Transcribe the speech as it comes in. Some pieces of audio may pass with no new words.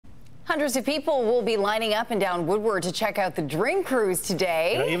Hundreds of people will be lining up and down Woodward to check out the Dream Cruise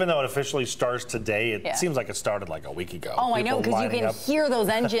today. You know, even though it officially starts today, it seems like it started like a week ago. Oh, I know, because you can hear those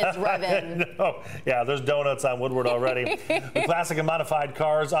engines revving. Yeah, there's donuts on Woodward already. The classic and modified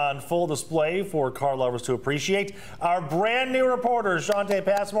cars on full display for car lovers to appreciate. Our brand new reporter, Shante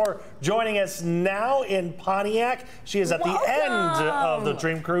Passmore, joining us now in Pontiac. She is at the end of the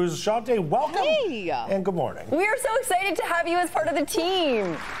Dream Cruise. Shante, welcome. Hey. And good morning. We are so excited to have you as part of the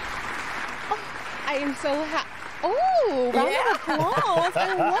team. I am so happy. Oh, round of applause.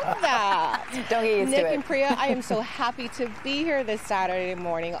 I love that. Don't get used to it. Nick and Priya, I am so happy to be here this Saturday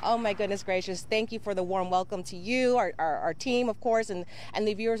morning. Oh, my goodness gracious. Thank you for the warm welcome to you, our team, of course, and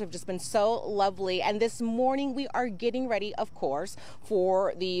the viewers have just been so lovely. And this morning, we are getting ready, of course,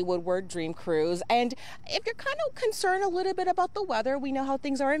 for the Woodward Dream Cruise. And if you're kind of concerned a little bit about the weather, we know how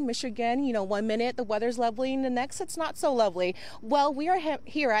things are in Michigan. You know, one minute the weather's lovely and the next it's not so lovely. Well, we are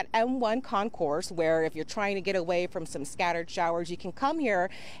here at M1 Concourse, where if you're trying to get away from some scattered showers, you can come here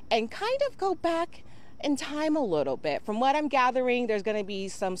and kind of go back in time a little bit. From what I'm gathering, there's going to be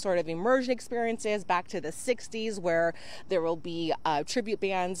some sort of immersion experiences back to the 60s where there will be tribute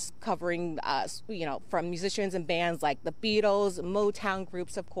bands covering, you know, from musicians and bands like the Beatles, Motown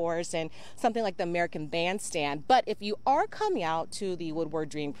groups, of course, and something like the American Bandstand. But if you are coming out to the Woodward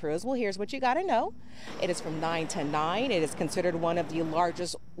Dream Cruise, well, here's what you got to know. It is from 9 to 9. It is considered one of the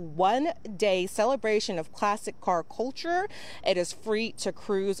largest one-day celebration of classic car culture. It is free to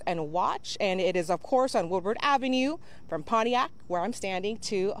cruise and watch, and it is, of course, on Woodward Avenue from Pontiac, where I'm standing,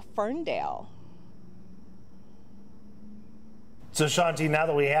 to Ferndale. So, Shanti, now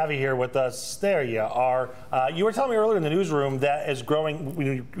that we have you here with us, there you are. You were telling me earlier in the newsroom that as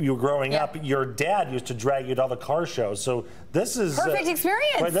when you were growing up, your dad used to drag you to all the car shows. So this is perfect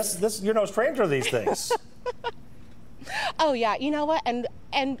experience. Right, this you're no stranger to these things. Oh yeah, you know what?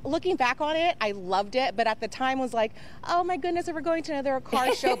 And looking back on it, I loved it. But at the time, was like, oh my goodness, if we're going to another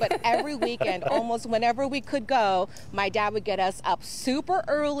car show. But every weekend, almost whenever we could go, my dad would get us up super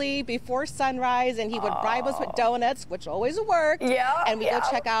early before sunrise, and he would bribe us with donuts, which always worked. Yeah. And we go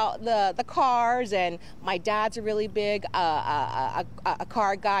check out the cars. And my dad's a really big a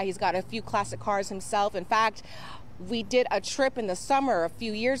car guy. He's got a few classic cars himself. In fact, we did a trip in the summer a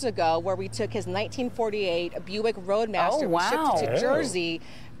few years ago where we took his 1948 Buick Roadmaster. Oh, wow. We shipped it to Jersey,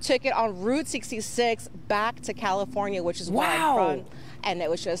 took it on Route 66 back to California, which is where I'm from. And it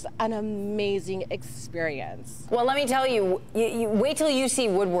was just an amazing experience. Well, let me tell you, you wait till you see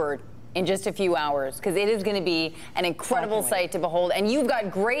Woodward in just a few hours, because it is going to be an incredible sight to behold. And you've got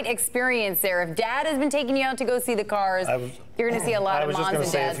great experience there. If Dad has been taking you out to go see the cars, you're going to see a lot of moms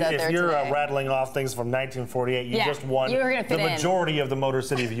and dads out there if you're today. Rattling off things from 1948, you just won the majority of the Motor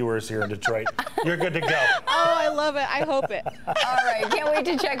City viewers here in Detroit. You're good to go. Oh, I love it. I hope it. All right. Can't wait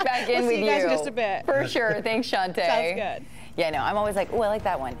to check back in with you. See you guys in just a bit. For sure. Thanks, Shante. Sounds good. Yeah, no, I'm always like, oh, I like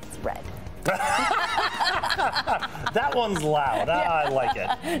that one. It's red. That one's loud. I like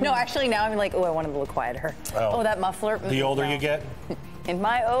it. No, actually, now I'm like, oh, I want it a little quieter. Oh, that muffler. The older you get? In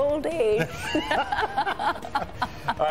my old age.